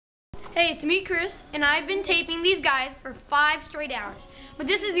Hey, it's me, Chris, and I've been taping these guys for 5 straight hours. But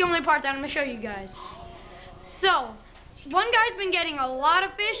this is the only part that I'm going to show you guys. So, one guy's been getting a lot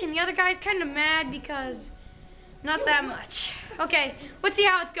of fish, and the other guy's kind of mad because not that much. Okay, let's see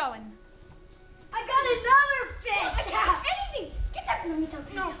how it's going. I got another fish! I got anything! Get that! Let me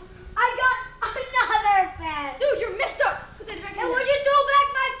talk. No. I got another fish! Dude, you're messed up! Put that back in. And would you throw back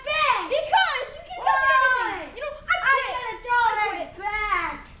my fish? Because you keep touching everything. You know, I'm gonna throw this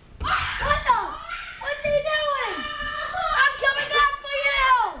back! What the? What's he doing? I'm coming back for you!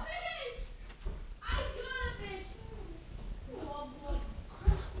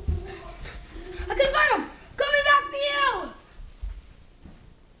 I can find him! Coming back for you!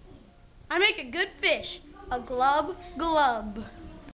 I make a good fish. A glub glub.